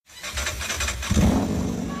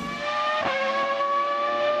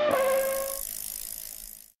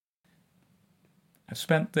I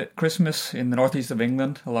spent the Christmas in the northeast of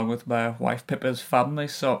England along with my wife Pippa's family,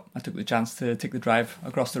 so I took the chance to take the drive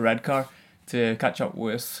across the Redcar to catch up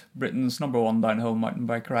with Britain's number one downhill mountain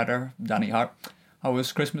bike rider, Danny Hart. How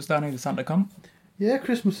was Christmas, Danny? Did Santa come? Yeah,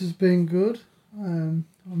 Christmas has been good. I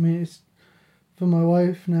mean, it's for my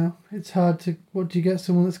wife now. It's hard to. What do you get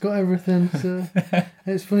someone that's got everything? So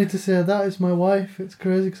it's funny to say that it's my wife. It's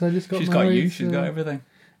crazy because I just got She's married. got you. She's got everything.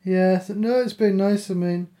 Yeah. So, no, it's been nice. I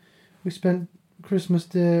mean, we spent Christmas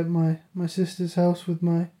Day at my sister's house with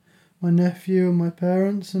my nephew and my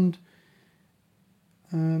parents, and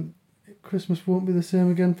Christmas won't be the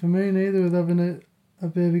same again for me neither, with having a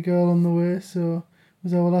baby girl on the way. So it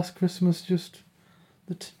was our last Christmas, just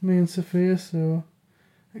me and Sophia. So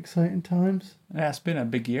exciting times. Yeah, it's been a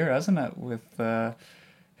big year, hasn't it? With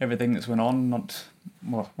everything that's went on.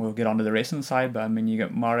 We'll get onto the racing side, but I mean, you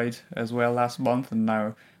got married as well last month, and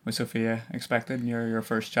now with Sophia expected, your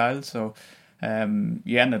first child. So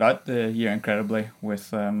you ended out the year incredibly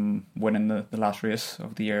with winning the last race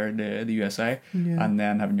of the year, the USA, and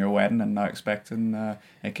then having your wedding and now expecting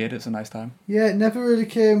a kid. It's a nice time. Yeah, it never really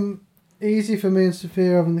came easy for me and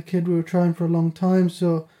Sophia having the kid. We were trying for a long time,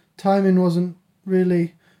 so timing wasn't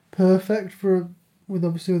really perfect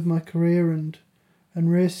with my career and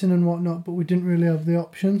racing and whatnot, but we didn't really have the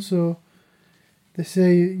option. So they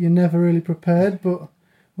say you're never really prepared, but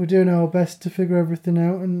we're doing our best to figure everything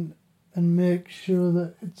out and make sure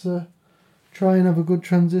that try and have a good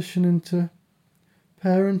transition into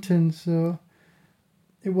parenting. So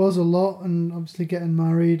it was a lot, and obviously getting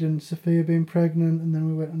married and Sophia being pregnant, and then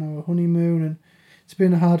we went on our honeymoon, and it's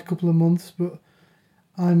been a hard couple of months, but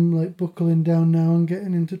I'm like buckling down now and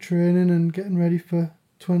getting into training and getting ready for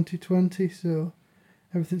 2020. So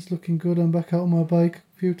everything's looking good. I'm back out on my bike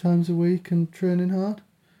a few times a week and training hard.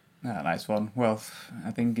 Ah, nice one. Well,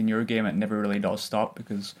 I think in your game it never really does stop,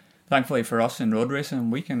 because thankfully for us in road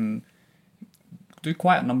racing, we can do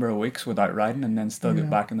quite a number of weeks without riding and then still get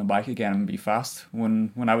back on the bike again and be fast.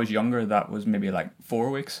 When I was younger, that was maybe like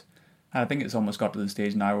 4 weeks. And I think it's almost got to the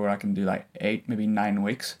stage now where I can do like 8, maybe 9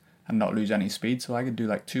 weeks and not lose any speed. So I could do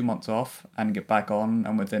like 2 months off and get back on,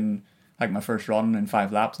 and within like my first run in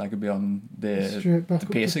 5 laps, I could be on the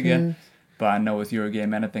pace again. But I know with your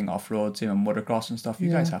game, anything off-road, same in motocross and stuff, you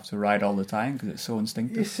guys have to ride all the time because it's so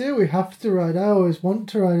instinctive. You see, we have to ride. I always want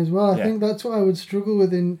to ride as well. I think that's what I would struggle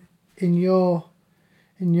with in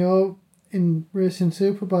racing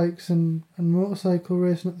superbikes and motorcycle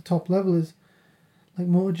racing at the top level is like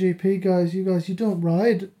MotoGP guys. You don't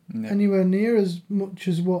ride anywhere near as much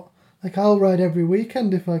as what. Like, I'll ride every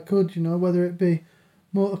weekend if I could, whether it be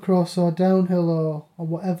motocross or downhill or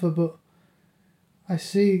whatever. But I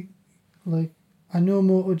see. Like, I know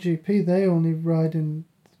MotoGP, they only ride in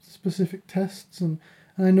specific tests, and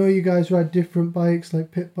I know you guys ride different bikes,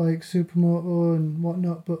 like pit bikes, supermoto and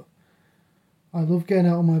whatnot, but I love getting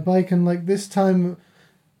out on my bike. And like this time,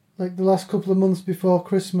 like the last couple of months before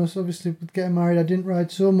Christmas, obviously with getting married, I didn't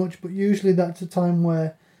ride so much, but usually that's a time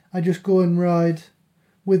where I just go and ride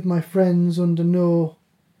with my friends under no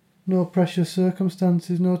pressure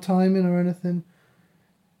circumstances, no timing or anything.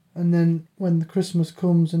 And then when the Christmas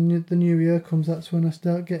comes and the New Year comes, that's when I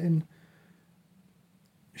start getting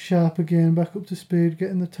sharp again, back up to speed,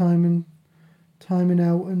 getting the timing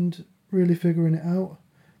out and really figuring it out.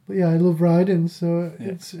 But yeah, I love riding, so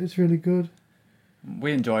it's really good.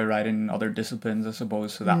 We enjoy riding other disciplines, I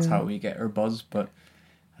suppose, so that's how we get our buzz. But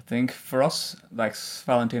I think for us, like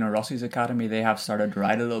Valentino Rossi's academy, they have started to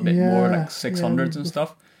ride a little bit more, like 600s and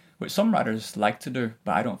stuff, which some riders like to do,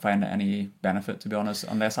 but I don't find any benefit, to be honest.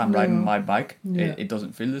 Unless I'm riding my bike, it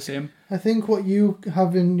doesn't feel the same. I think what you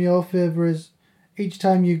have in your favour is each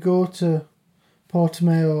time you go to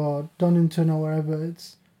Portimao or Donington or wherever,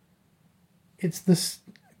 it's this,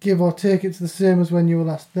 give or take, it's the same as when you were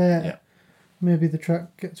last there. Yeah. Maybe the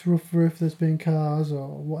track gets rougher if there's been cars or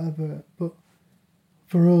whatever, but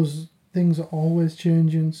for us, things are always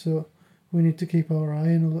changing, so we need to keep our eye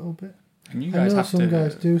in a little bit. And you guys some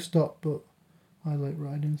guys do stop, but I like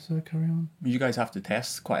riding, so carry on. You guys have to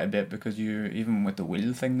test quite a bit, because even with the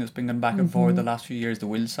wheel thing that's been going back and forth the last few years, the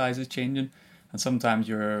wheel size is changing, and sometimes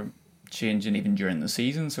you're changing even during the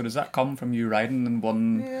season. So does that come from you riding in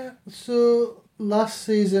one? Yeah. So last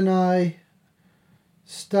season I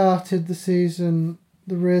started the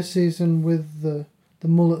race season with the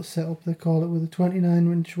mullet setup, they call it, with a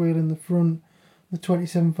 29-inch wheel in the front, the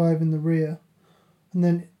 27.5 in the rear, and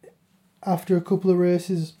then after a couple of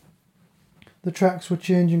races, the tracks were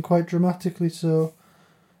changing quite dramatically, so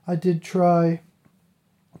I did try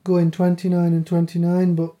going 29 and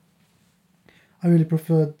 29, but I really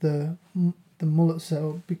preferred the mullet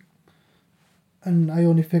setup. and I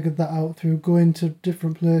only figured that out through going to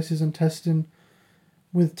different places and testing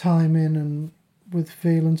with timing and with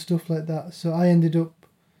feel and stuff like that. So I ended up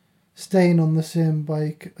staying on the same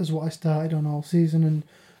bike as what I started on all season, and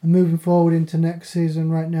moving forward into next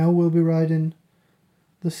season right now we'll be riding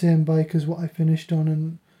the same bike as what I finished on,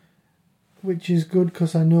 and which is good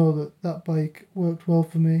because I know that bike worked well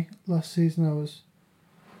for me. Last season I was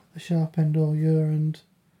the sharp end all year, and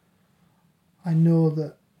I know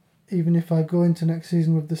that even if I go into next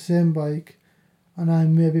season with the same bike and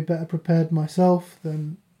I'm maybe better prepared myself,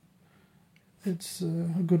 then it's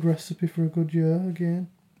a good recipe for a good year again.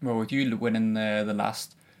 Well, with you winning the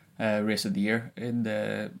last race of the year in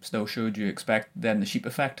the snowshoe, do you expect then the sheep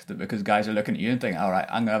effect, that because guys are looking at you and thinking, all right,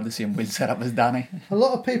 I'm going to have the same wheel setup as Danny? A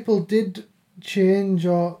lot of people did change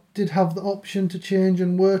or did have the option to change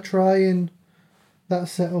and were trying that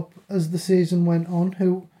setup as the season went on,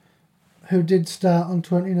 who did start on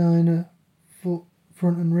 29 foot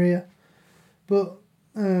front and rear. But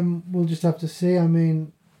we'll just have to see. I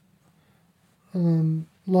mean,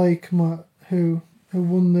 like who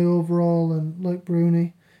won the overall, and like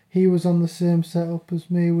Bruni, he was on the same setup as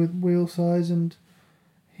me with wheel size, and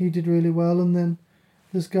he did really well. And then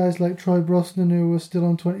there's guys like Troy Brosnan who was still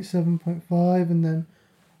on 27.5, and then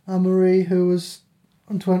Amory who was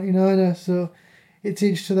on 29er. So it's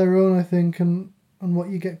each to their own, I think, and what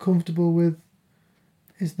you get comfortable with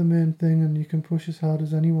is the main thing, and you can push as hard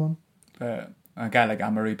as anyone. A guy like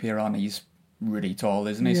Amory Piron, he's really tall,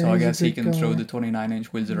 isn't he? Yeah, so I he's a guess he big can guy. throw the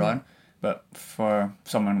 29-inch wheels around. But for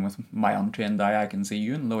someone with my untrained eye, I can see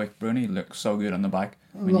you and Loic Bruni look so good on the bike.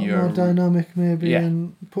 A lot more dynamic maybe,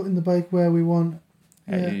 and putting the bike where we want.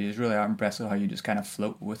 Yeah, it's really impressive how you just kind of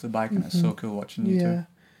float with the bike, and it's so cool watching you too.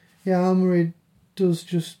 Yeah, Amory does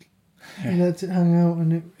just he lets it hang out,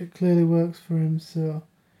 and it clearly works for him. So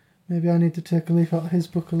maybe I need to take a leaf out of his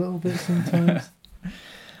book a little bit sometimes.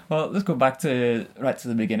 Well, let's go back to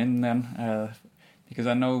the beginning then, because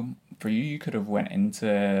I know for you could have went into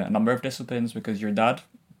a number of disciplines, because your dad,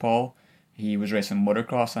 Paul, he was racing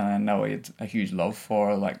motocross, and I know he had a huge love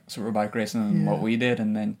for like superbike racing and what we did,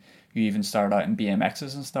 and then you even started out in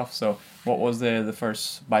BMXs and stuff. So what was the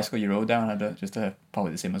first bicycle you rode down?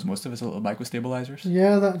 Probably the same as most of us, a little bike with stabilizers.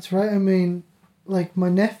 Yeah, that's right. I mean, like my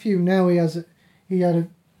nephew now, he had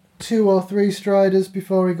 2 or 3 Striders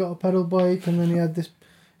before he got a pedal bike, and then he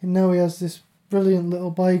has this brilliant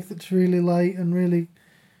little bike that's really light and really,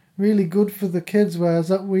 really good for the kids. Whereas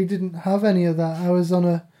we didn't have any of that. I was on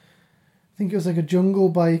I think it was like a jungle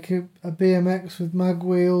bike, a BMX with mag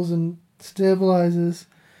wheels and stabilizers,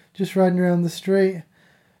 just riding around the street.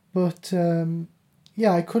 But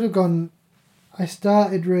I could have gone. I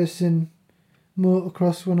started racing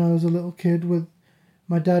motocross when I was a little kid.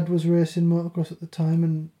 My dad was racing motocross at the time,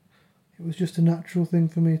 and it was just a natural thing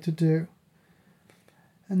for me to do.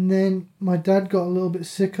 And then my dad got a little bit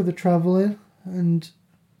sick of the travelling, and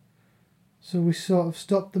so we sort of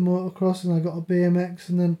stopped the motocross, and I got a BMX,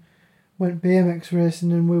 and then went BMX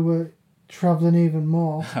racing, and we were travelling even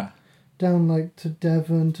more. Down like to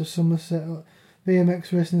Devon, to Somerset.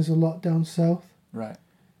 BMX racing is a lot down south. Right.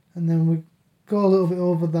 And then we got a little bit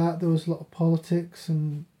over that. There was a lot of politics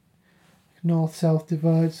and north-south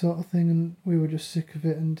divide sort of thing, and we were just sick of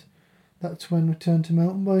it, and that's when we turned to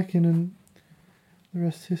mountain biking, and the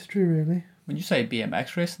rest is history, really. When you say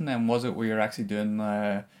BMX racing, then was it where you're actually doing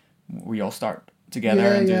we all start together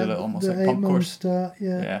and do the little almost like pump course? Start,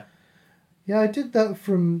 yeah, I did that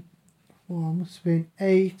from I must have been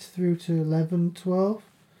 8 through to 11, 12.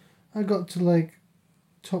 I got to like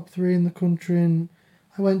top 3 in the country, and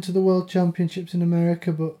I went to the World Championships in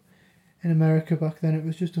America, but in America back then it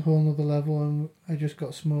was just a whole nother level, and I just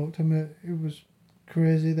got smoked. I mean, it was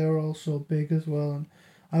crazy. They were all so big as well, and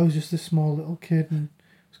I was just a small little kid, and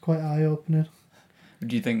it was quite eye-opening.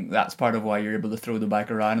 Do you think that's part of why you're able to throw the bike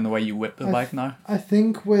around and the way you whip the bike now? I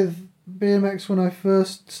think with BMX, when I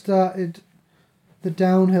first started the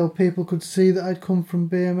downhill, people could see that I'd come from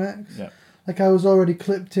BMX. Yeah. Like I was already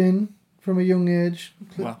clipped in from a young age,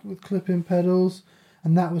 with clip-in pedals,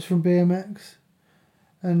 and that was from BMX.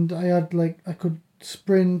 And I had I could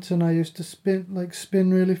sprint, and I used to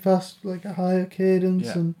spin really fast, like a higher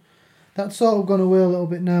cadence, and that's sort of gone away a little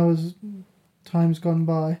bit now as time's gone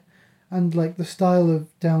by, and like the style of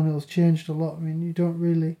downhill's changed a lot. I mean, you don't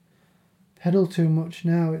really pedal too much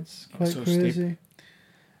now. It's quite crazy. Steep.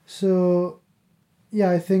 So yeah,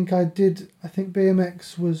 I think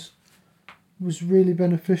BMX was really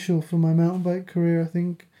beneficial for my mountain bike career. I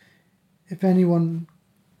think if anyone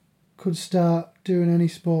could start doing any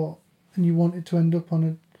sport and you wanted to end up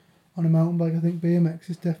on a mountain bike, I think BMX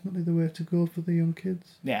is definitely the way to go for the young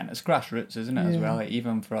kids. Yeah, and it's grassroots, isn't it, as well? Like,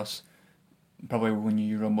 even for us, probably when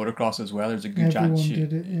you run motocross as well, there's a good Everyone chance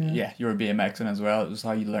did it, you were BMXing as well. It was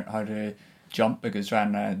how you learned how to jump, because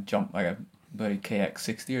trying to jump like a bloody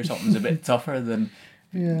KX60 or something is a bit tougher than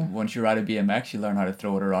once you ride a BMX, you learn how to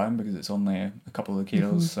throw it around because it's only a couple of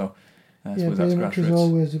kilos. So I suppose that's BMX is grassroots.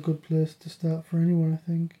 always a good place to start for anyone, I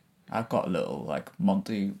think. I've got a little like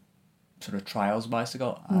Monty sort of trials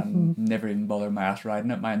bicycle and never even bothered my ass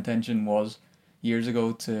riding it. My intention was years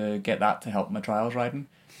ago to get that to help my trials riding,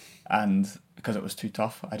 and because it was too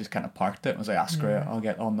tough, I just kind of parked it and was like, screw it, I'll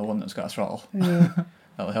get on the one that's got a throttle. Yeah.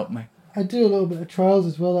 That'll help me. I do a little bit of trials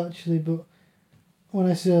as well, actually, but when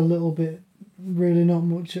I say a little bit, really not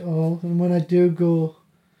much at all. And when I do go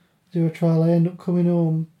do a trial, I end up coming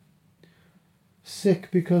home sick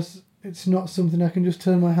because it's not something I can just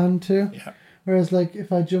turn my hand to. Yeah. Whereas, like,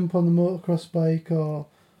 if I jump on the motocross bike or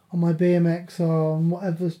on my BMX or on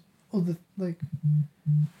whatever other, like,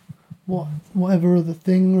 whatever other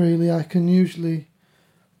thing, really, I can usually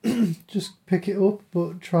just pick it up.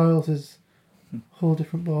 But trials is a whole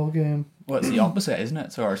different ball game. Well, it's the opposite, isn't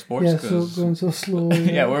it? So our sports going so slow.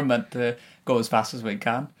 Yeah, we're meant to go as fast as we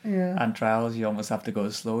can. Yeah. And trials, you almost have to go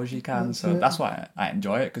as slow as you can. That's why I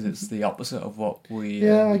enjoy it, because it's the opposite of what we.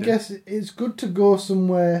 I guess it's good to go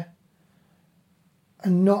somewhere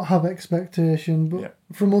and not have expectation, but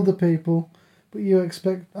from other people. But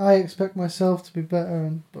I expect myself to be better,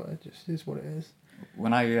 but it just is what it is.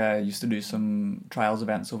 When I used to do some trials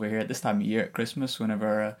events over here at this time of year at Christmas,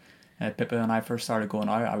 whenever Pippa and I first started going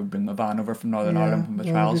out, I would bring my van over from Northern Ireland from the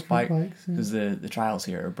trials bike, because the trials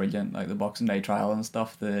here are brilliant, like the Boxing Day trial and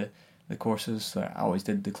stuff, the courses. I always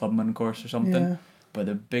did the Clubman course or something. Yeah. But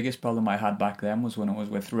the biggest problem I had back then was when it was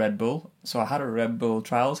with Red Bull. So I had a Red Bull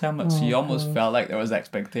trials helmet, so you almost felt like there was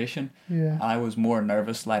expectation. Yeah. And I was more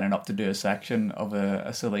nervous lining up to do a section of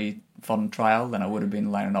a silly, fun trial than I would have been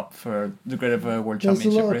lining up for the grid of a World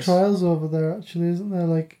Championship race. There's a lot of trials over there, actually, isn't there?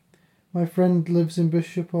 Like, my friend lives in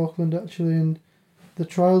Bishop Auckland, actually, and the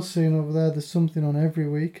trial scene over there's something on every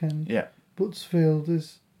weekend. Yeah. Butsfield,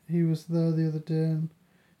 he was there the other day, and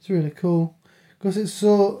it's really cool. Because it's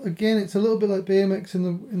it's a little bit like BMX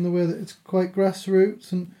in the way that it's quite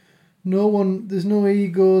grassroots, and there's no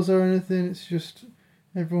egos or anything. It's just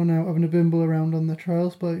everyone out having a bimble around on their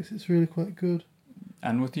trials bikes. It's really quite good.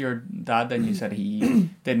 And with your dad, then you said he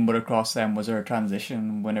did motocross. Then was there a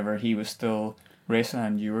transition whenever he was still racing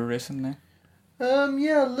and you were racing then?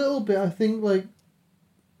 Yeah, a little bit. I think like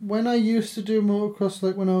when I used to do motocross,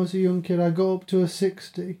 like when I was a young kid, I got up to a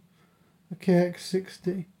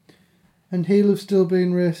KX60. And he'll have still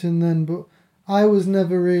been racing then, but I was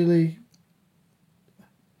never really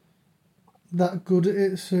that good at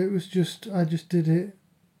it, so it was I just did it,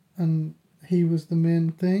 and he was the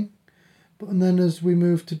main thing. And then as we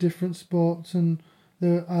moved to different sports and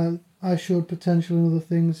I showed potential in other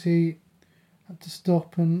things, he had to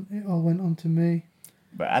stop and it all went on to me.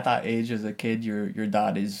 But at that age as a kid, your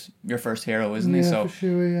dad is your first hero, isn't he? So for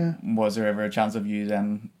sure, yeah. Was there ever a chance of you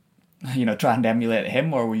then trying to emulate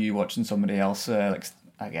him, or were you watching somebody else, even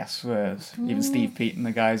Steve Pete and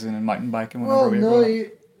the guys in mountain biking whenever we were growing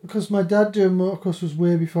up? Because my dad doing motocross was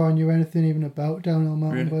way before I knew anything even about downhill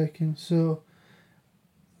mountain biking. So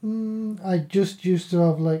I just used to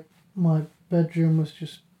have, like, my bedroom was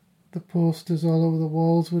just the posters all over the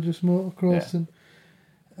walls were just motocross.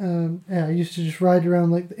 Yeah. And I used to just ride around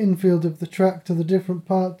like the infield of the track to the different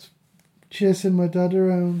parts, chasing my dad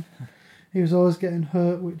around. He was always getting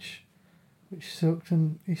hurt, which sucked,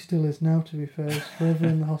 and he still is now, to be fair. He's forever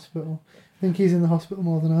in the hospital. I think he's in the hospital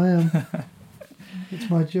more than I am. It's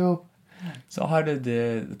my job. So how did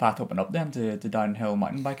the path open up then to downhill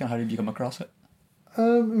mountain biking? How did you come across it?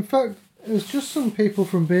 In fact, it was just some people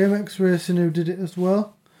from BMX racing who did it as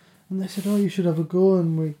well. And they said, you should have a go.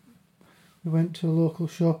 And we went to a local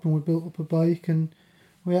shop and we built up a bike. And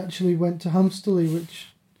we actually went to Hamsterley, which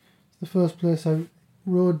is the first place I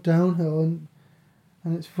rode downhill. And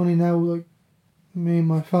it's funny now, like, me and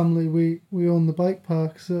my family, we own the bike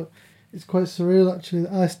park, so it's quite surreal actually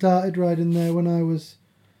that I started riding there when I was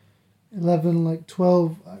 11, like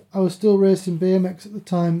 12. I was still racing BMX at the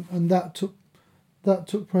time, and that took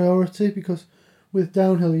priority because with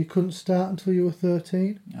downhill you couldn't start until you were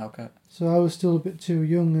 13. Okay. So I was still a bit too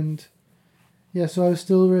young, and so I was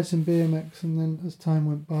still racing BMX, and then as time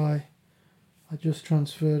went by, I just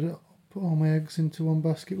transferred it, put all my eggs into one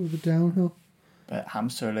basket with the downhill. But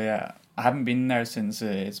Hamsterley, I haven't been there since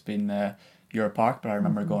it's been Europe Park, but I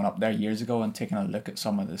remember going up there years ago and taking a look at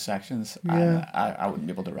some of the sections, and I wouldn't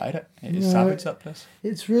be able to ride it. It's savage, that place.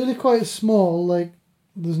 It's really quite small, like,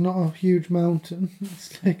 there's not a huge mountain.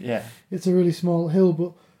 It's like, it's a really small hill,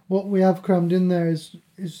 but what we have crammed in there is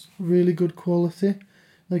really good quality.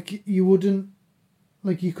 Like you wouldn't,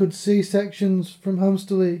 like you could see sections from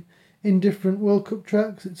Hamsterley in different World Cup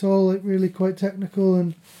tracks. It's all like really quite technical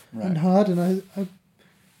and hard, and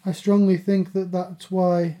I strongly think that that's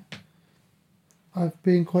why I've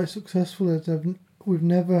been quite successful at it. We've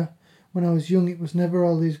never, when I was young, it was never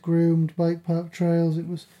all these groomed bike park trails. It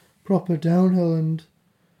was proper downhill, and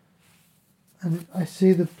I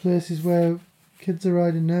see the places where kids are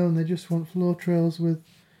riding now, and they just want flow trails with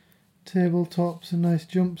tabletops and nice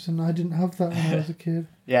jumps, and I didn't have that when I was a kid.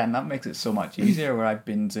 Yeah, and that makes it so much easier. Where I've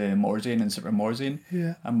been to Morzine and Super Morzine,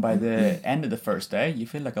 and by the end of the first day, you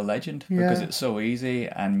feel like a legend because it's so easy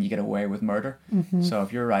and you get away with murder. Mm-hmm. So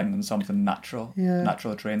if you're riding on something natural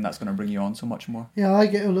terrain, that's going to bring you on so much more. Yeah, I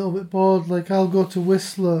get a little bit bored. Like I'll go to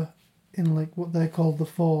Whistler in like what they call the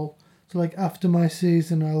fall. So like after my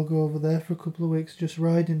season, I'll go over there for a couple of weeks just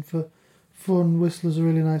riding for fun. Whistler's a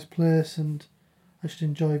really nice place, and I just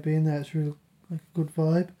enjoy being there. It's really like a good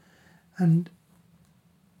vibe. And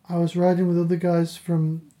I was riding with other guys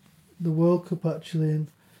from the World Cup actually,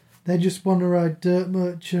 and they just want to ride Dirt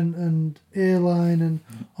Merchant and Airline and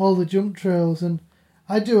all the jump trails, and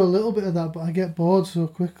I do a little bit of that, but I get bored so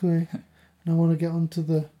quickly, and I want to get onto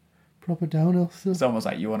the proper downhill stuff. It's almost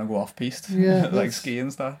like you want to go off piste, like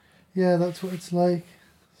skiing stuff. Yeah, that's what it's like.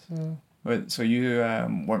 So you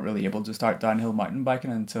weren't really able to start downhill mountain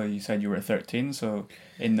biking until you said you were 13. So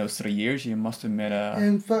in those 3 years, you must have made a.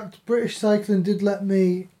 In fact, British Cycling did let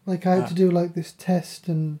me. Like I had to do like this test,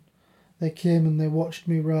 and they came and they watched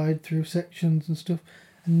me ride through sections and stuff,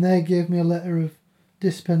 and they gave me a letter of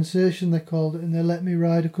dispensation, they called it, and they let me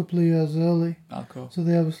ride a couple of years early. Oh, cool. So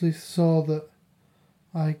they obviously saw that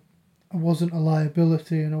I wasn't a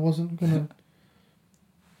liability and I wasn't going to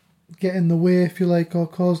get in the way, if you like, or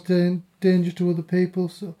cause danger to other people.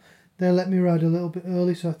 So they let me ride a little bit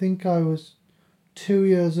early. So I think I was 2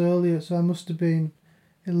 years earlier. So I must have been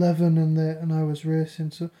 11 and I was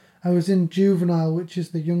racing. So I was in juvenile, which is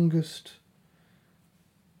the youngest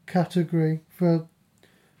category, for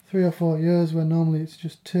 3 or 4 years, where normally it's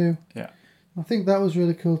just 2. Yeah. I think that was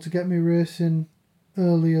really cool to get me racing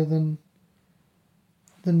earlier than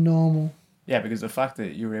normal. Yeah, because the fact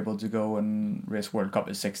that you were able to go and race World Cup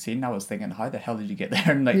at 16, I was thinking, how the hell did you get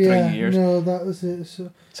there in 3 years? No, that was it.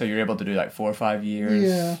 So you're able to do 4 or 5 years.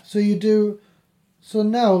 Yeah, so you do. So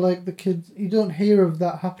now, like the kids, you don't hear of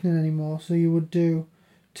that happening anymore. So you would do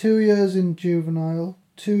 2 years in juvenile,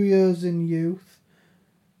 2 years in youth,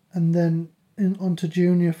 and then onto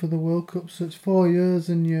junior for the World Cup. So it's 4 years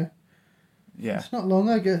in your. Yeah. It's not long,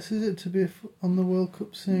 I guess, is it, to be on the World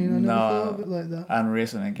Cup scene? I never thought of it like that. And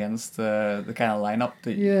racing against the kind of lineup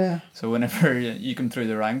that. Yeah. So whenever you come through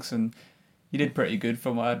the ranks, and you did pretty good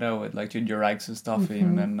from what I know with junior ranks and stuff,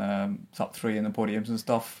 even in top 3 in the podiums and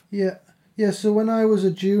stuff. Yeah. Yeah, so when I was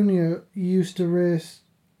a junior, you used to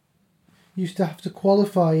have to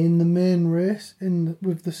qualify in the main race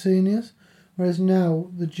with the seniors, whereas now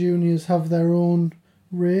the juniors have their own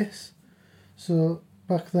race. So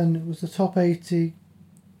back then it was the top 80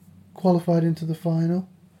 qualified into the final.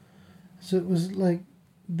 So it was like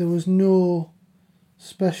there was no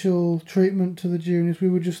special treatment to the juniors. We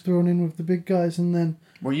were just thrown in with the big guys, and then...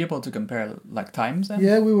 Were you able to compare times then?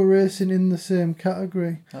 Yeah, we were racing in the same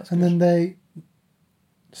category. That's and good. Then they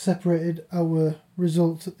separated our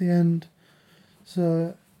results at the end.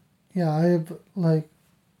 So yeah, I have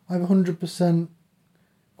 100%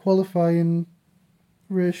 qualifying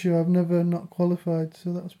ratio. I've never not qualified,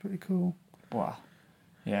 so that was pretty cool. Wow.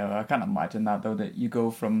 Yeah, well, I can't imagine that though, that you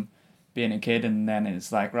go from being a kid and then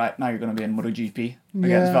it's like, right, now you're going to be in MotoGP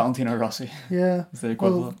against Valentino Rossi. Yeah. It's the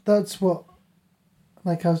equivalent. Well, that's what,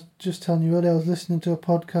 like I was just telling you earlier, I was listening to a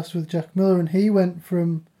podcast with Jack Miller, and he went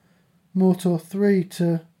from Moto 3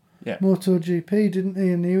 to MotoGP, didn't he?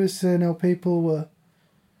 And he was saying how people were,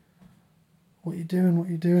 what you doing,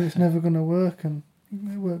 it's never going to work, and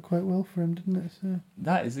it worked quite well for him, didn't it? So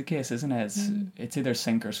that is the case, isn't it? It's either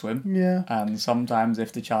sink or swim. Yeah. And sometimes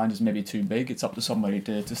if the challenge is maybe too big, it's up to somebody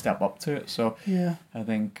to step up to it. So yeah, I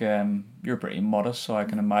think you're pretty modest, so I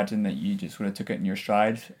can imagine that you just sort of took it in your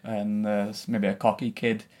stride, and maybe a cocky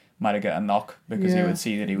kid might have got a knock because he would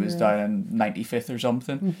see that he was down in 95th or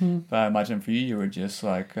something. Mm-hmm. But I imagine for you were just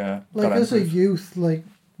as a youth,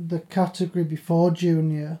 the category before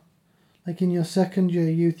junior, in your second year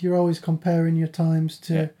youth, you're always comparing your times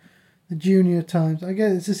to the junior times. I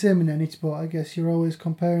guess it's the same in any sport. I guess you're always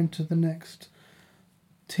comparing to the next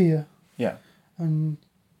tier. Yeah. And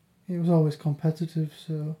it was always competitive,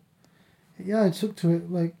 so yeah, I took to it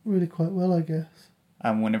really quite well, I guess.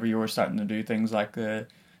 And whenever you were starting to do things like the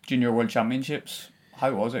Junior World Championships,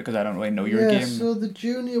 how was it? Because I don't really know your game. Yeah, so the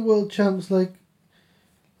Junior World Champs,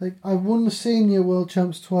 like I won the senior world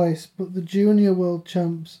champs twice, but the junior world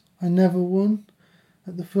champs I never won.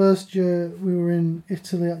 At the first year we were in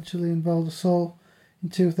Italy, actually in Val di Sole in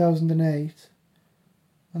 2008,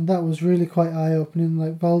 and that was really quite eye opening.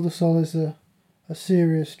 Like Val di Sole is a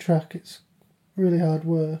serious track; it's really hard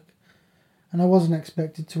work, and I wasn't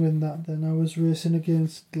expected to win that. Then I was racing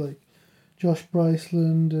against like Josh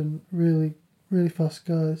Bryceland and really fast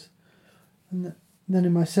guys, and then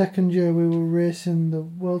in my second year we were racing. The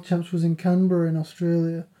world champs was in Canberra in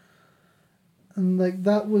Australia. And like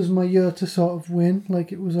that was my year to sort of win.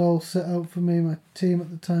 Like it was all set out for me. My team at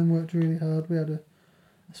the time worked really hard. We had a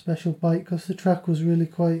special bike because the track was really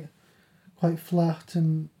quite flat,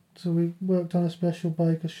 and so we worked on a special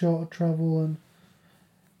bike, a shorter travel,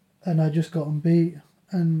 and I just got them beat.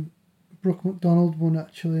 And Brooke McDonald won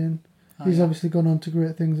actually, and he's obviously gone on to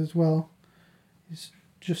great things as well. He's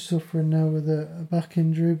just suffering now with a back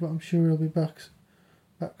injury, but I'm sure he'll be back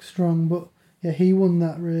strong. But yeah, he won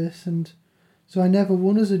that race, and so I never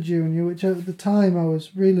won as a junior, which at the time I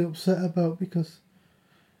was really upset about because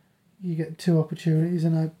you get 2 opportunities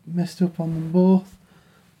and I messed up on them both.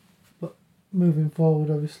 But moving forward,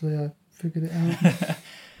 obviously, I figured it out.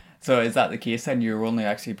 So is that the case then? You're only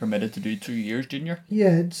actually permitted to do 2 years junior?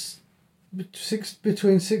 Yeah, it's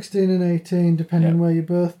between 16 and 18, depending where your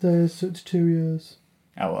birthday is, so it's 2 years.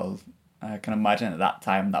 Oh, well, I can imagine at that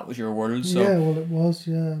time that was your world. So yeah, well, it was,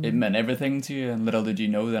 yeah. It meant everything to you, and little did you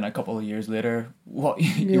know then a couple of years later what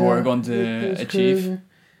you were going to achieve. Crazy.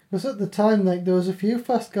 Because at the time, like, there was a few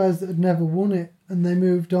fast guys that had never won it, and they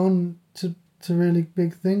moved on to really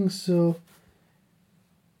big things, so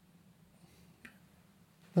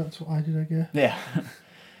that's what I did, I guess. Yeah.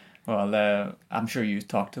 Well, I'm sure you've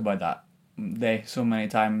talked about that day so many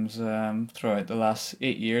times throughout the last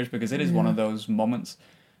 8 years, because it is one of those moments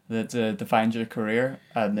that defines your career,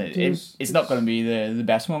 and it's not going to be the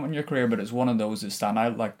best moment in your career, but it's one of those that stand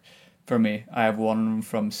out. Like for me, I have one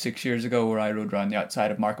from 6 years ago where I rode around the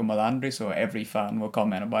outside of Marco Melandri, so every fan will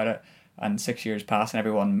comment about it, and 6 years pass and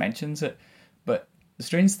everyone mentions it. But the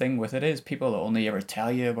strange thing with it is people only ever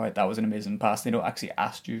tell you about that was an amazing pass. They don't actually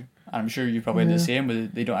ask you. And I'm sure you probably the same,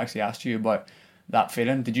 but they don't actually ask you about that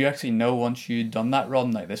feeling. Did you actually know once you'd done that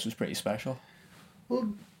run, like this was pretty special?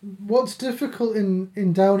 Well, what's difficult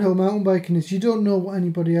in downhill mountain biking is you don't know what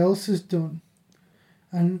anybody else has done.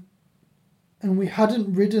 And we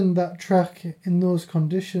hadn't ridden that track in those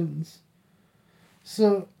conditions.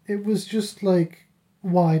 So it was just like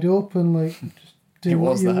wide open, like just do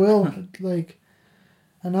what you will. Like,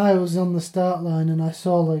 and I was on the start line and I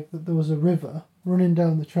saw like that there was a river running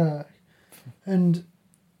down the track. And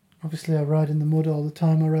obviously I ride in the mud all the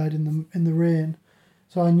time, I ride in the rain.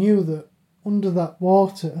 So I knew that under that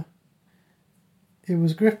water it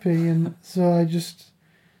was grippy, and so I just,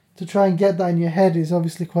 to try and get that in your head is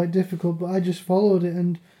obviously quite difficult, but I just followed it,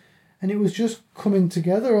 and it was just coming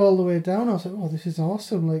together all the way down. I was like, oh, this is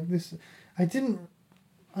awesome. Like this, I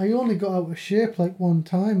only got out of shape like one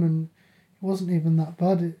time, and it wasn't even that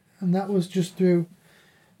bad. And that was just through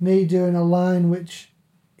me doing a line which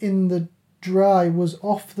in the dry was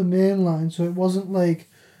off the main line, so it wasn't like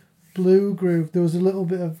blue groove. There was a little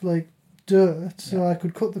bit of like dirt, so I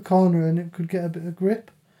could cut the corner and it could get a bit of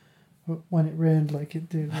grip. But when it rained like it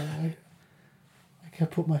did, I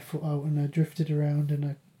put my foot out and I drifted around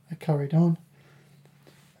and I carried on.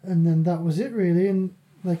 And then that was it really, and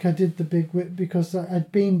like I did the big whip because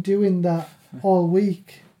I'd been doing that all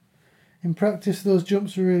week. In practice those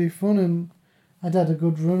jumps were really fun and I'd had a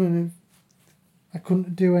good run, and I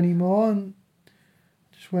couldn't do any more, and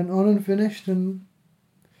just went on and finished, and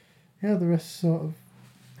yeah, the rest sort of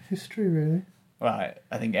history really. Well,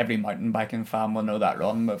 I think every mountain biking fan will know that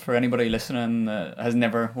run, but for anybody listening that has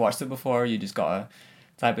never watched it before, you just gotta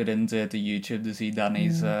type it into YouTube to see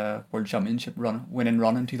Danny's World Championship winning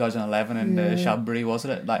run in 2011 in Shalbury,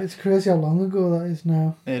 wasn't it? Like, it's crazy how long ago that is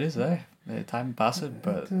now. It is, the time passes,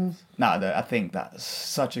 but I think that's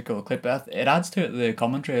such a cool clip. It adds to it the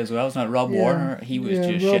commentary as well, isn't it? Rob Warner, he was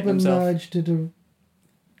just shitting himself. Robin Nige did a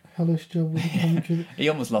hellish job with the commentary. He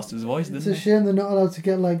almost lost his voice, didn't he? It's a shame they're not allowed to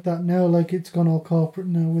get like that now. Like, it's gone all corporate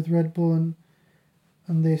now with Red Bull, and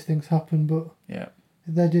these things happen, but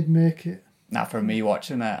they did make it. Now, for me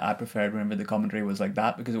watching it, I preferred whenever the commentary was like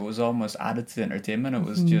that, because it was almost added to the entertainment. It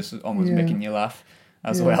was just almost making you laugh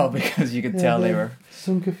as well, because you could tell they were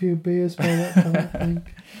sunk a few beers by that time, I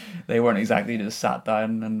think. They weren't exactly just sat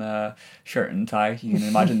down in shirt and tie. You can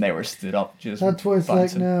imagine they were stood up just That's what it's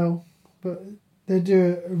bouncing. like now, but they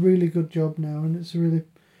do a really good job now, and it's a really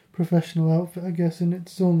professional outfit, I guess, and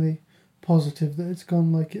it's only positive that it's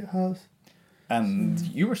gone like it has. And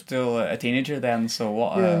you were still a teenager then, so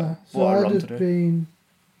what so a I'd run to have do. been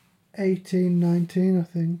 18, 19, I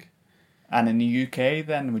think. And in the UK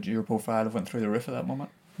then, would your profile have went through the roof at that moment?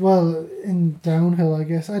 Well, in downhill, I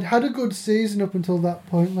guess. I'd had a good season up until that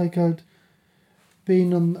point. Like, I'd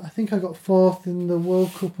been on... I think I got 4th in the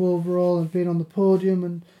World Cup overall and been on the podium,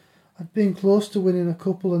 and I'd been close to winning a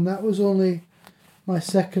couple, and that was only my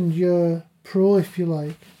second year pro, if you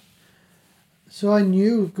like. So I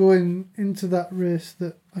knew going into that race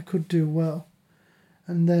that I could do well.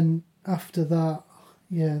 And then after that,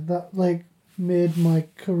 yeah, that like made my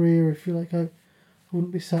career, if you like. I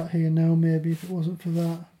wouldn't be sat here now maybe if it wasn't for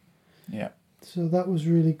that. Yeah. So that was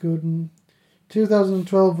really good. And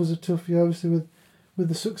 2012 was a tough year, obviously, with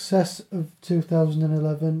the success of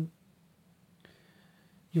 2011.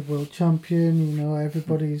 You're world champion, you know,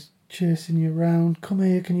 everybody's chasing you around. Come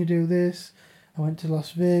here, can you do this? I went to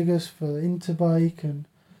Las Vegas for Interbike and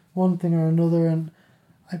one thing or another, and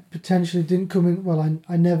I potentially didn't come in... Well,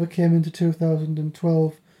 I never came into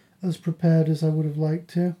 2012 as prepared as I would have liked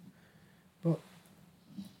to. But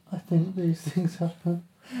I think these things happen.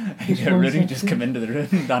 Rudy just come into the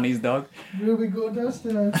room, Danny's dog. Ruby, go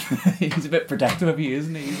downstairs. He's a bit protective of you,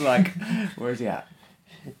 isn't he? He's like, where's he at?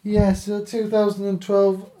 Yeah, so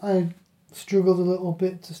 2012, I struggled a little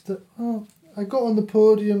bit I got on the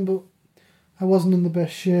podium, but I wasn't in the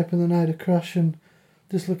best shape, and then I had a crash and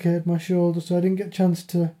dislocated my shoulder, so I didn't get a chance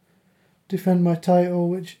to defend my title,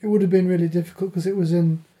 which it would have been really difficult because it was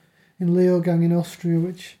in Leogang in Austria,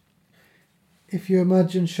 which, if you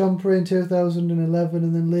imagine Champre in 2011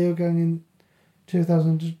 and then Leogang in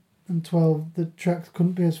 2012, the tracks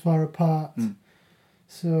couldn't be as far apart.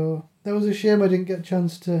 So that was a shame I didn't get a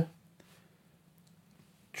chance to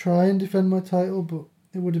try and defend my title, but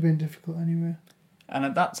it would have been difficult anyway. And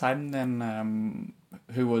at that time then,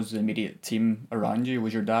 who was the immediate team around you?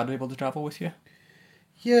 Was your dad able to travel with you?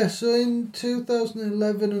 Yeah, so in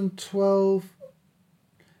 2011 and 12,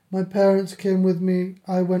 my parents came with me.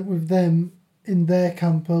 I went with them in their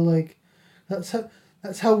camper. Like, that's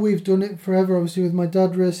how we've done it forever. Obviously, with my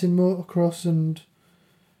dad racing motocross and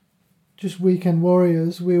just weekend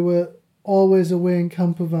warriors, we were always away in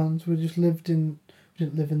camper vans. We didn't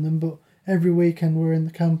live in them, but every weekend we're in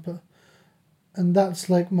the camper. And that's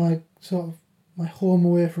like my home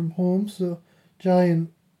away from home. So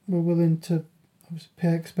Giant were willing to obviously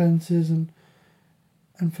pay expenses and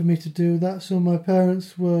for me to do that. So my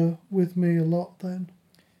parents were with me a lot then.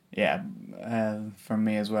 Yeah, for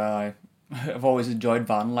me as well. I've always enjoyed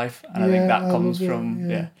van life, and I think that comes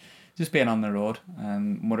from just being on the road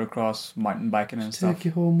and motocross, mountain biking and stuff. Take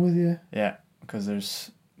you home with you. Yeah, because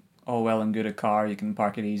there's all well and good a car, you can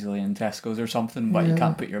park it easily in Tesco's or something, but you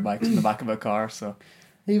can't put your bikes in the back of a car. So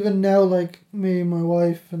even now, like me and my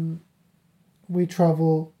wife, and we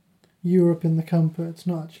travel Europe in the camper. It's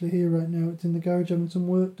not actually here right now. It's in the garage having some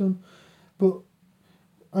work done. But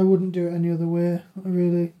I wouldn't do it any other way. I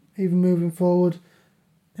really, even moving forward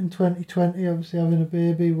in 2020, obviously having a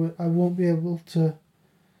baby, I won't be able to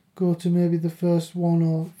go to maybe the first one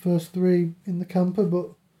or first three in the camper, but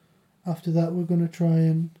after that we're going to try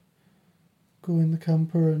and go in the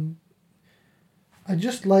camper. And I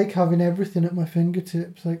just like having everything at my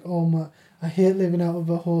fingertips, like I hate living out of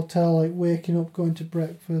a hotel, like waking up, going to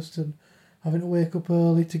breakfast and having to wake up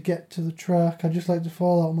early to get to the track. I just like to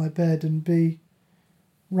fall out of my bed and be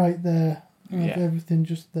right there and have everything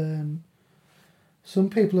just there. And some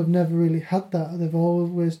people have never really had that. They've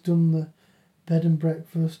always done the bed and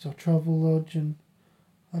breakfast or travel lodge, and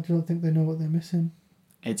I don't think they know what they're missing.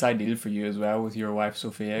 It's ideal for you as well with your wife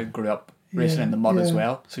Sophia, grew up racing in the mud as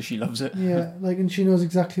well, so she loves it. Yeah, like, and she knows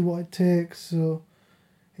exactly what it takes, so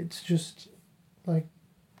it's just like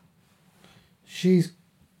she's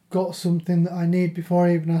got something that I need before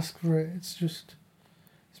I even ask for it. It's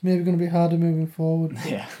maybe going to be harder moving forward.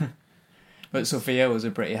 Yeah. But Sophia was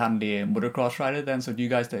a pretty handy motocross rider then, so do you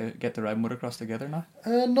guys get to ride motocross together now?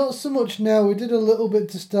 Not so much now. We did a little bit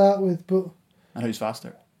to start with, but... And who's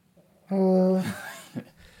faster?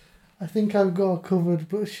 I think I've got her covered,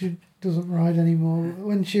 but she doesn't ride anymore.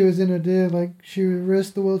 When she was in her day, like, she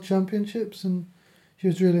raced the World Championships and she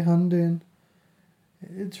was really handy, and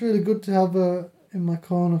it's really good to have her in my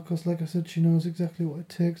corner because, like I said, she knows exactly what it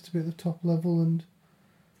takes to be at the top level, and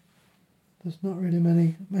there's not really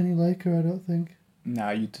many like her, I don't think. No,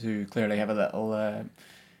 you two clearly have a little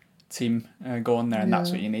team going there, and that's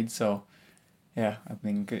what you need. So, yeah, I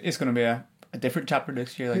think it's going to be a different chapter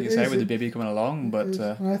next year, like you say, with the baby coming along. But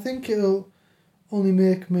and I think it'll only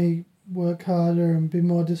make me work harder and be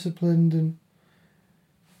more disciplined and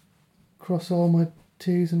cross all my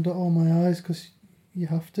T's and dot all my I's, because you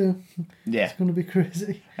have to. Yeah. It's going to be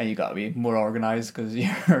crazy. And you got to be more organised because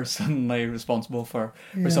you're suddenly responsible for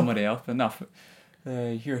somebody else. But no,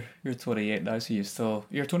 You're 28 now, so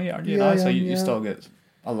you're 28, aren't you Yeah, now? So you yeah. still get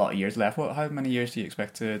a lot of years left. How many years do you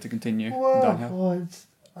expect to continue Well, downhill?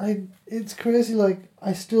 it's crazy. Like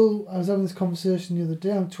I was having this conversation the other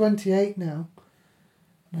day. I'm 28 now,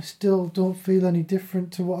 and I still don't feel any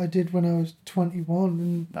different to what I did when I was 21.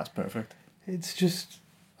 And That's perfect. it's just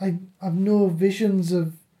I've no visions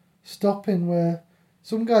of stopping. Where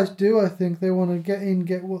some guys do. I think they want to get in,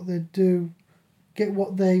 get what they do, get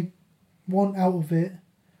what they want out of it,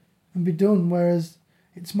 and be done. Whereas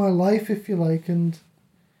it's my life, if you like, and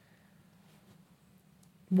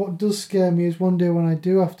what does scare me is one day when I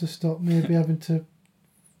do have to stop, maybe having to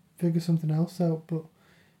figure something else out. But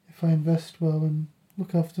if I invest well and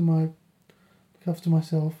look after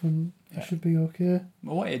myself, and I should be okay.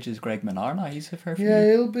 Well, what age is Greg Minnaar now? He's a fair few. Yeah,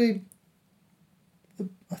 he'll be.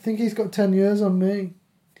 I think he's got 10 years on me,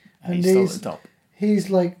 and he's still at the top. He's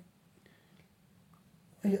like.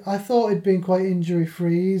 I thought he'd been quite injury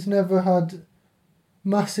free. He's never had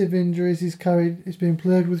massive injuries. He's been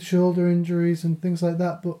plagued with shoulder injuries and things like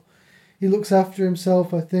that, but he looks after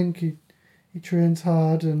himself. I think he trains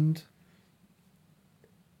hard, and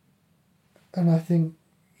I think,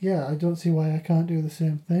 yeah, I don't see why I can't do the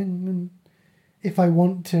same thing. And if I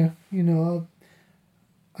want to,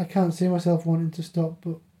 I can't see myself wanting to stop,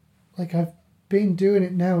 but like I've been doing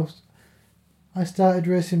it now. I started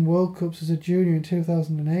racing World Cups as a junior in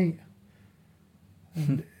 2008.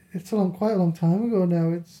 And it's quite a long time ago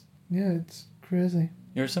now. It's crazy.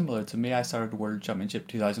 You're similar to me. I started the World Championship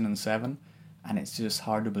 2007, and it's just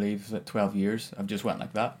hard to believe that 12 years I've just went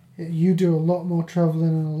like that. Yeah, you do a lot more travelling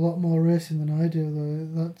and a lot more racing than I do,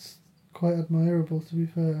 though. That's quite admirable, to be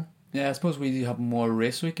fair. Yeah, I suppose we have more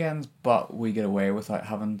race weekends, but we get away without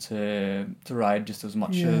having to ride just as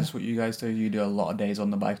much as what you guys do. You do a lot of days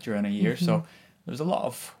on the bike during a year, so there's a lot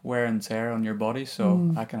of wear and tear on your body.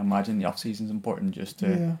 So I can imagine the off season's important just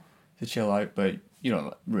to chill out, but you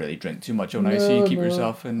don't really drink too much on ice, so you keep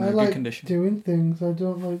yourself in good condition. I like doing things. I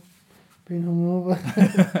don't like being hungover.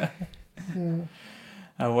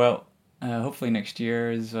 Hopefully next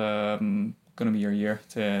year is going to be your year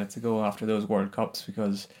to go after those World Cups,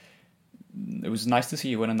 because it was nice to see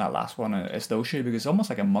you winning that last one at Estosha, because it's almost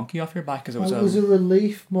like a monkey off your back. Cause it was a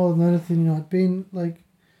relief more than anything. I'd been like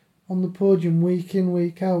on the podium week in,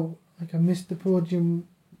 week out. Like I missed the podium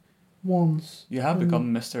once. You have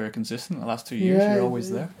become Mr. Consistent the last 2 years. You're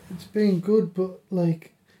always there. It's been good, but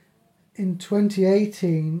like in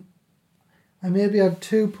 2018, I maybe had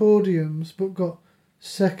 2 podiums, but got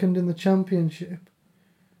second in the championship.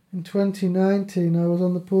 In 2019, I was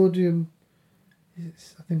on the podium.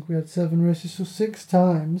 I think we had 7 races, so 6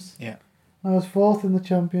 times. Yeah. I was 4th in the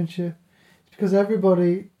championship. It's because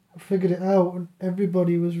everybody figured it out, and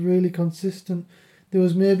everybody was really consistent. There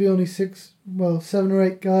was maybe only 7 or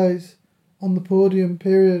 8 guys on the podium,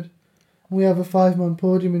 period. And we have a 5-man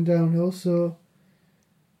podium in downhill, so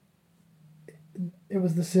it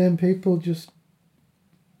was the same people just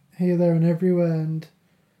here, there and everywhere, and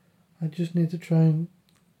I just need to try and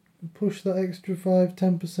push that extra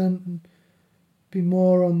 5-10% and be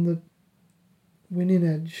more on the winning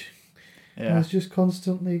edge. Yeah. I was just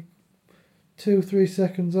constantly 2-3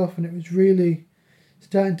 seconds off, and it was really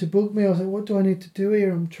starting to bug me. I was like, what do I need to do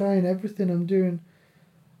here? I'm trying everything. I'm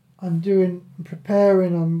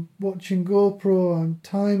preparing, I'm watching GoPro, I'm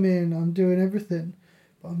timing, I'm doing everything,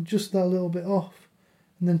 but I'm just that little bit off.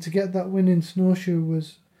 And then to get that win in Snowshoe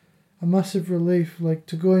was a massive relief. Like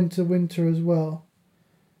to go into winter as well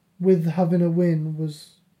with having a win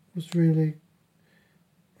was really,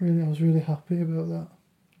 I was really happy about that.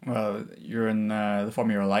 Well, you're in the form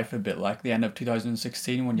of your life a bit like the end of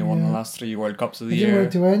 2016 when you won the last 3 World Cups of the year.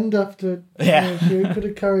 It didn't want to end after. It could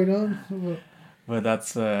have carried on. But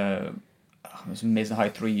that's it's amazing how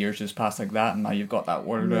 3 years just passed like that, and now you've got that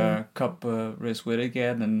World Cup race win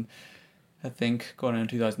again. And I think going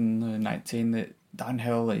into 2019, the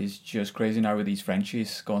downhill is just crazy now with these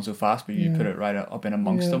Frenchies going so fast, but you put it right up in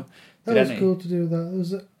amongst them. That was cool to do that. There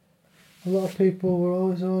was a lot of people were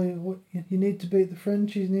always, you need to beat the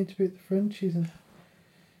Frenchies, And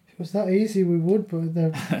if it was that easy, we would, but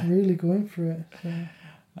they're really going for it. So.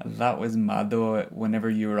 That was mad though, whenever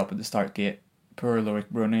you were up at the start gate, poor Loic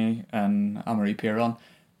Bruni and Amaury Pierron,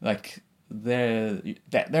 like their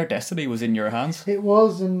destiny was in your hands. It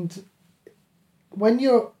was, and when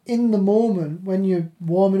you're in the moment, when you're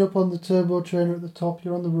warming up on the turbo trainer at the top,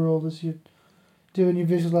 you're on the rollers, you're doing your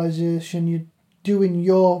visualization, you're doing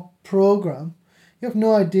your program, you have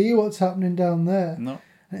no idea what's happening down there. No.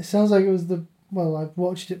 And it sounds like it was I've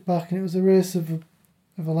watched it back, and it was a race of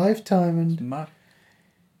a lifetime, and it's mad.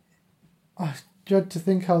 I dread to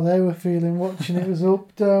think how they were feeling watching it. It was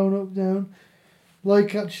up, down,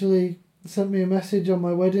 Loic actually sent me a message on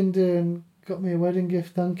my wedding day and got me a wedding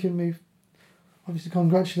gift, thanking me, obviously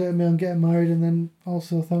congratulating me on getting married, and then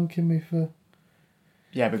also thanking me for...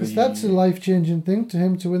 Yeah, because that's a life-changing thing to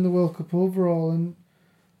him, to win the World Cup overall, and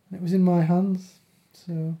it was in my hands,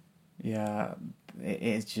 so... Yeah,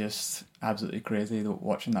 it's just absolutely crazy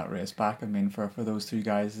watching that race back. I mean, for those two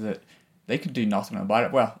guys, that they could do nothing about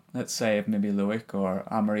it. Well, let's say if maybe Loic or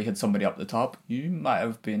Amaury had somebody up the top, you might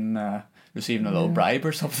have been receiving a little bribe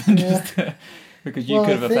or something, just because you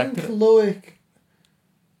could have affected it. I think Loic,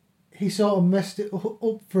 he sort of messed it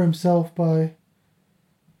up for himself by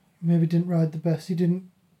maybe didn't ride the best. He didn't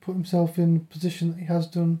put himself in a position that he has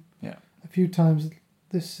done a few times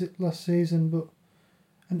this last season,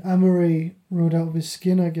 and Amaury rode out of his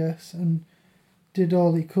skin, I guess, and did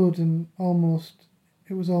all he could, and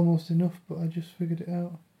it was almost enough, but I just figured it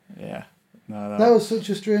out. Yeah. No, that was such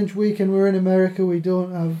a strange weekend. We're in America, we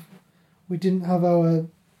didn't have our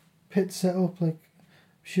pit set up, like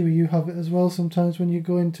I'm sure you have it as well sometimes when you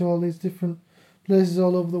go into all these different places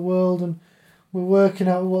all over the world, and we're working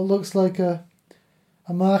out what looks like a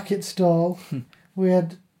market stall. We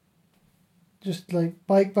had just like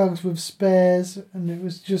bike bags with spares, and it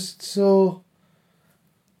was just so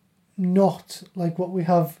not like what we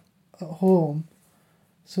have at home.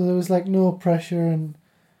 So there was like no pressure, and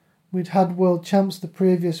we'd had world champs the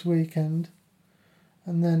previous weekend,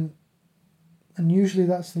 and usually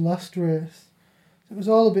that's the last race. It was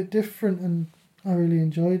all a bit different, and I really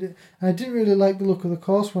enjoyed it. And I didn't really like the look of the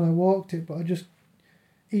course when I walked it, but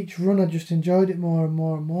each run I just enjoyed it more and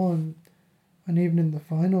more and more, and even in the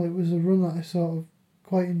final it was a run that I sort of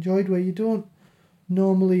quite enjoyed, where you don't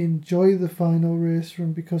normally enjoy the final race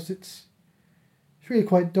run because it's really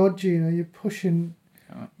quite dodgy, you're pushing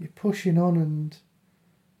on, and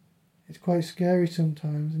it's quite scary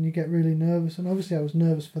sometimes, and you get really nervous, and obviously I was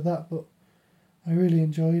nervous for that, but I really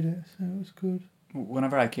enjoyed it, so it was good.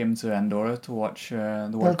 Whenever I came to Andorra to watch the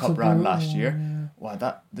World Cup round last year,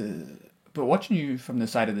 but watching you from the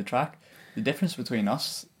side of the track, the difference between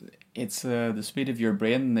us, it's the speed of your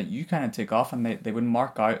brain that you kind of take off, and they would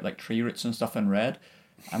mark out like tree roots and stuff in red,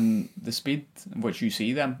 and the speed in which you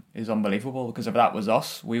see them is unbelievable, because if that was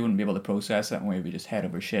us, we wouldn't be able to process it, and we'd be just head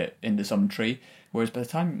over shit into some tree. Whereas by the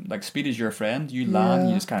time, like, speed is your friend, you land,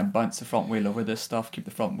 you just kind of bounce the front wheel over this stuff, keep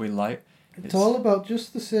the front wheel light. It's all about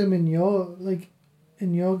just the same in your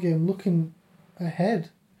game, looking ahead.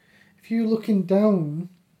 If you're looking down,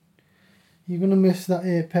 you're going to miss that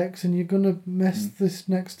apex, and you're going to mess this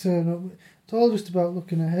next turn up. It's all just about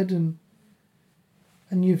looking ahead, and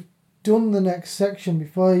you've done the next section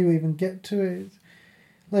before you even get to it.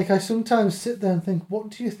 Like, I sometimes sit there and think, what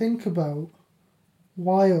do you think about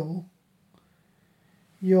while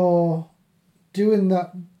you're doing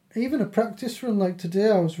that? Even a practice run, like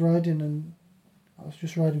today I was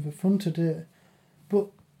just riding for fun today, but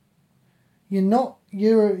you're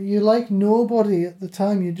like nobody at the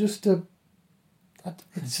time. You're just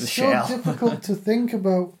it's so difficult to think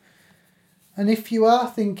about, and if you are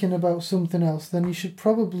thinking about something else, then you should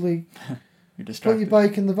probably put your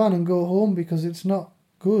bike in the van and go home, because it's not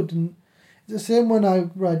good. And it's the same when I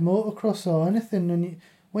ride motocross or anything, and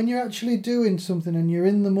when you're actually doing something and you're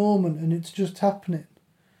in the moment and it's just happening,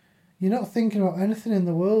 you're not thinking about anything in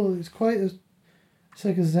the world. It's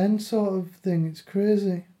like a Zen sort of thing. It's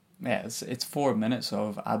crazy. Yeah, it's 4 minutes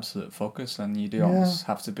of absolute focus, and you do almost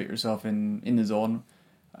have to put yourself in the zone.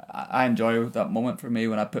 I enjoy that moment for me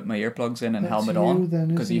when I put my earplugs in and helmet on,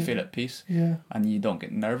 because you feel at peace, and you don't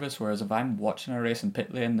get nervous. Whereas if I'm watching a race in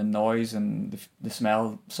pit lane, the noise and the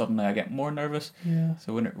smell, suddenly I get more nervous. Yeah.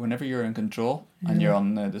 So whenever you're in control and you're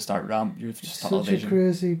on the start ramp, you're just tunnel vision. It's such a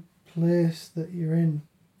crazy place that you're in.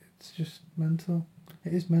 It's just mental.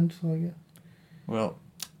 It is mental, I guess. Well,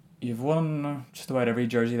 you've won just about every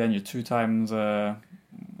jersey then. You're 2 times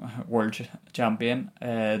world champion.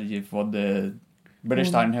 You've won the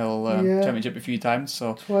British Downhill Championship a few times.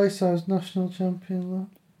 So twice I was national champion though.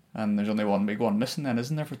 And there's only one big one missing then,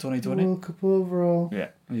 isn't there, for 2020? World Cup overall. Yeah.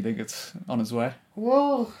 And you think it's on its way?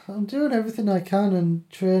 Well, I'm doing everything I can and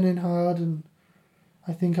training hard, and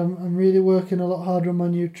I think I'm really working a lot harder on my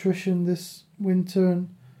nutrition this winter, and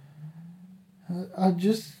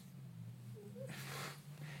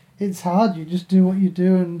it's hard. You just do what you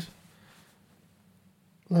do, and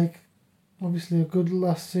like obviously a good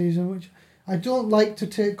last season, which I don't like to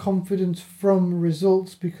take confidence from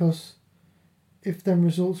results, because if them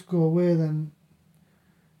results go away, then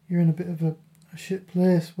you're in a bit of a shit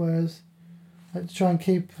place. Whereas I like to try and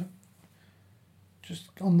keep just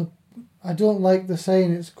on the... I don't like the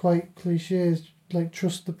saying, it's quite cliche, like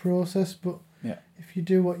trust the process, but if you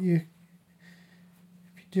do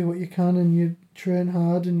do what you can and you train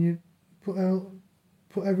hard and you put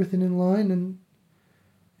everything in line, and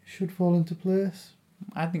it should fall into place.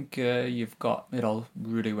 I think you've got it all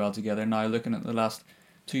really well together now. Looking at the last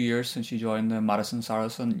 2 years since you joined the Madison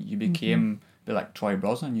Saracen, you became a bit like Troy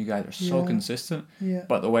Brosnan. You guys are so consistent. Yeah.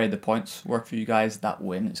 But the way the points work for you guys, that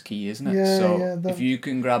win is key, isn't it? Yeah, so if you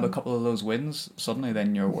can grab a couple of those wins, suddenly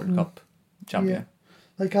then you're World Cup champion. Yeah.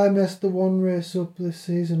 Like I messed the one race up this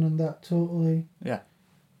season, and that totally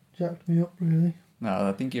jacked me up, really. No,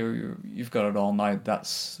 I think you've got it all now. It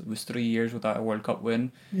was 3 years without a World Cup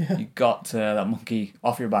win. Yeah. You got that monkey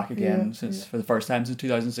off your back again for the first time since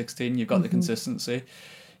 2016. You've got the consistency.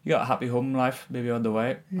 You got a happy home life, maybe on the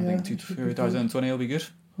way. I think 2020 will be good.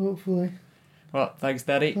 Hopefully. Well, thanks,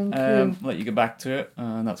 Daddy. Thank you. Let you get back to it,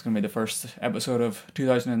 and that's going to be the first episode of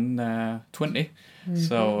 2020.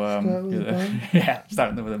 So,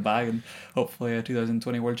 starting with a bag, and hopefully a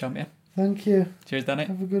 2020 World Champion. Thank you. Cheers, Danny.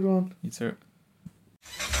 Have a good one. You too.